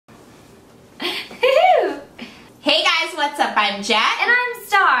What's Up? I'm Jet. And I'm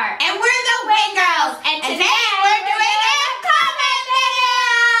Star. And we're the Wing Girls. And today we're doing a comment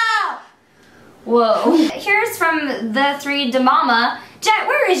video! Whoa. Here's from the three to Mama. Jet,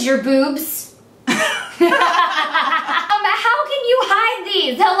 where is your boobs? How can you hide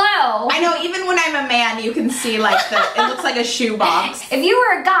these? Hello. I know, even when I'm a man, you can see like it looks like a shoebox. If you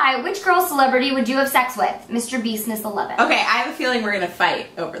were a guy, which girl celebrity would you have sex with? Mr. Beastness 11. Okay, I have a feeling we're gonna fight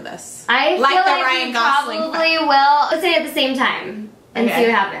over this. I like feel the like Ryan we Gosling probably fight. will. Let's say it at the same time and see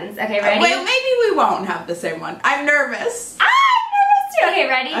what happens. Okay, ready? Well, maybe we won't have the same one. I'm nervous. I'm nervous too. Okay,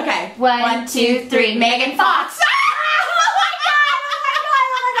 ready? Okay. 1, 2, 3. Megan Fox.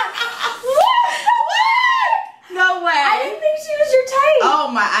 No way. I didn't think she was your type. Oh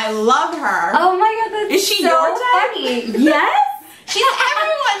my, I love her. Oh my god, that's Is she so your type? funny. Yes. She's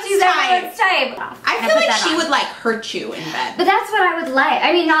everyone's She's type. everyone's type. I feel like she would like hurt you in bed. But that's what I would like.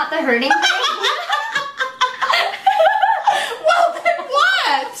 I mean, not the hurting thing. Well, then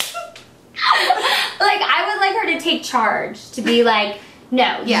what? Like, I would like her to take charge. To be like,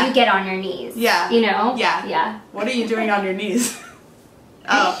 no, Yeah. you get on your knees. Yeah. You know? Yeah. Yeah. What are you doing on your knees?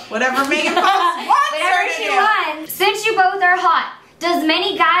 Oh, whatever Megan Fox wants Whatever her to she do. wants. Since you both are hot, does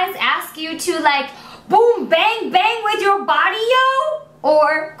many guys ask you to like, boom, bang, bang with your body, yo?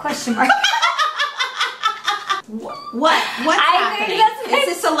 Or, question mark. What's happening? think that's my Is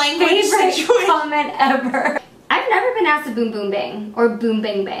this a language favorite situation? comment ever. I've never been asked to boom, boom, bang. Or boom,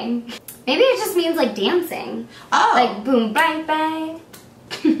 bang, bang. Maybe it just means like dancing. Oh. Like boom, bang, bang.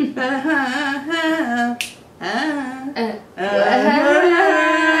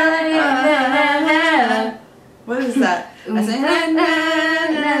 What is that? I don't know.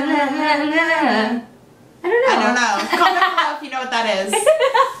 I don't know. Comment below if you know what that is.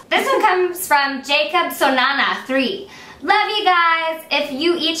 This one comes from Jacob Sonana 3. Love you guys. If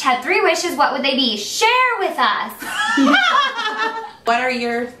you each had 3 wishes, what would they be? Share with us. What are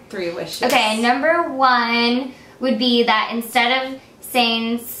your 3 wishes? Okay, number 1 would be that instead of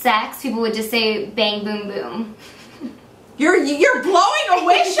saying sex, people would just say bang, boom, boom. You're blowing a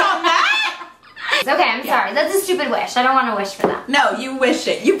wish on that? Okay, I'm sorry. That's a stupid wish. I don't want to wish for that. No, you wish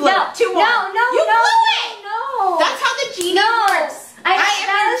it. You blew it. 2 more. No, You blew it. No. That's how the genie works. I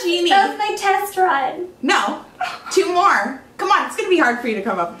am your genie. That was my test run. No. 2 more. Come on, it's going to be hard for you to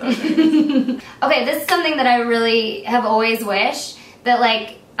come up with those. Okay, this is something that I really have always wished. That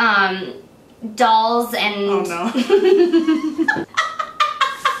like, dolls and... Oh no.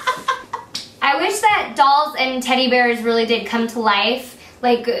 I wish that dolls and teddy bears really did come to life.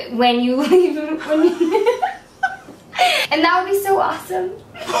 Like, when you leave them. And that would be so awesome.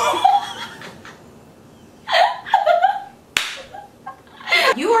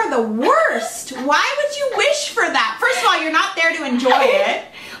 You are the worst. Why would you wish for that? First of all, you're not there to enjoy it.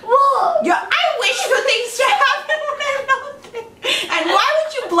 Well, I wish for things to happen when I'm not there. And why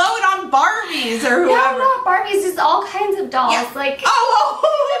would you blow it on Barbies or whoever? no, not Barbies, just all kinds of dolls. Yeah. Like, oh,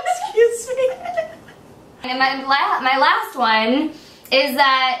 excuse me. and my last one is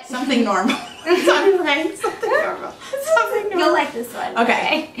that... Something normal. I'm praying something normal. Something normal. You'll like this one.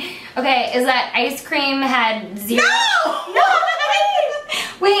 Okay. Okay, is that ice cream had 0... No!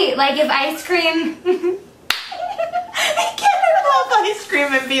 Wait, like if ice cream... I can't involve ice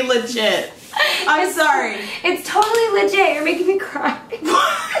cream and be legit. I'm sorry. It's totally legit. You're making me cry.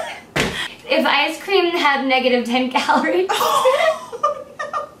 If ice cream had negative 10 calories. Oh,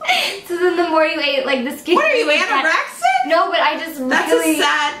 So then the more you ate, like the skinnier... what are you, anorexic? No, but I just That's really... a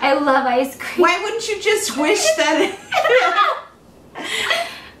sad... I love ice cream. Why wouldn't you just wish that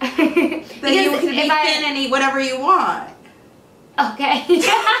that you could be thin and eat whatever you want? Okay.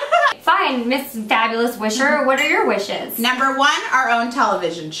 Fine, Miss Fabulous Wisher. What are your wishes? Number 1, our own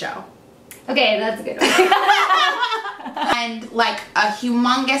television show. Okay, that's a good one. And like a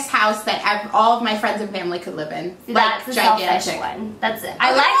humongous house that all of my friends and family could live in. See, like that's the selfish one. That's it.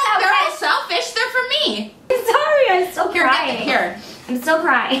 I like that They're all one. selfish. They're for me. Sorry, I'm still crying. Here. I'm still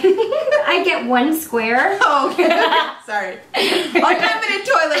crying. I get 1 square. Oh, okay. Sorry. Unlimited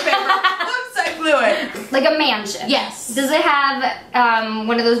toilet paper. Oops, I blew it. Like a mansion. Yes. Does it have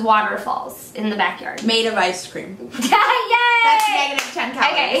one of those waterfalls in the backyard? Made of ice cream. Yay! That's negative 10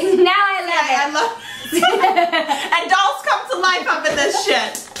 calories. Okay, now I love it. I love And dolls come to life up in this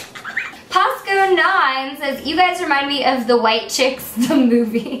shit. Pasco9 says, you guys remind me of The White Chicks, the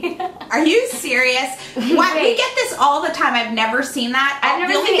movie. Are you serious? Why, we get this all the time. I've never seen that. I've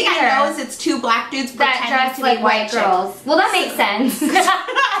never the only seen thing it either. I know is it's 2 black dudes That pretending dress to like be white chicks. girls. Well, that makes sense.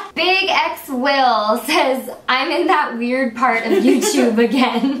 Big X Will says, I'm in that weird part of YouTube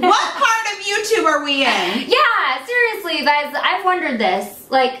again. What part of YouTube are we in? Yeah, seriously, you guys, I've wondered this.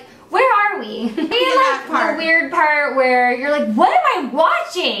 Like, Where are we? We that like part. the weird part where you're like, what am I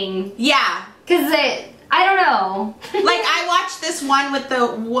watching? Yeah. Cause I don't know. Like I watched this one with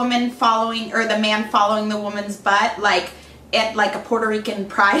the woman following, or the man following the woman's butt, like at like a Puerto Rican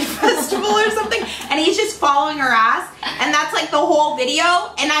pride festival or something, and he's just following her ass, and that's like the whole video,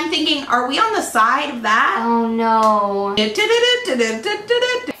 and I'm thinking, are we on the side of that? Oh no. So,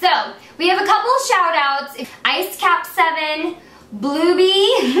 we have a couple shout outs. Ice Cap 7, Bluebee,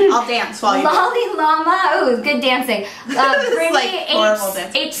 I'll dance while you do it. Lolly Llama, ooh, good dancing. Brittany like horrible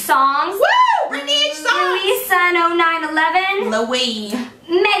dancing. H Songs, Woo! Brittany H Songs! Louisa 0911, Louis.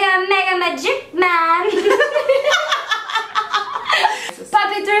 Mega Magic Man,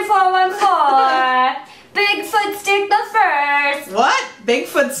 Puppy 3414, Bigfoot Stick the First. What?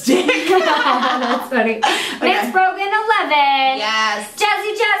 Bigfoot stick? That's funny. Miss Brogan 11. Yes.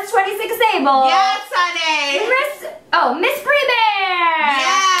 Jazzy Jazz 26 Able. Yes, honey. Miss Bree Bear.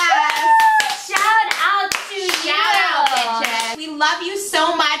 Yes. Shout out to you. Shout out, bitches. We love you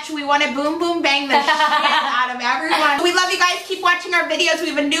so much. We want to boom, boom, bang the shit out of everyone. We love you guys. Keep watching our videos. We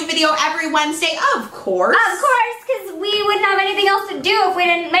have a new video every Wednesday, of course. Of course, because we wouldn't have anything else to do if we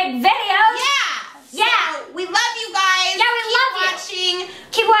didn't make videos. Yeah. Yeah. So, we love you guys. Yeah, we love you. Keep watching.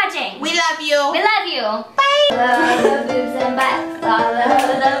 Keep watching. We love you. We love you. Bye. Love the boobs and butt. Love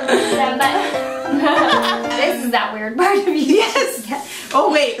the boobs and butt. This is that weird part of you. Yes. Oh,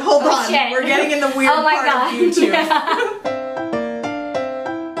 wait. Hold on. Shit. We're getting in the weird Oh my part God. of YouTube.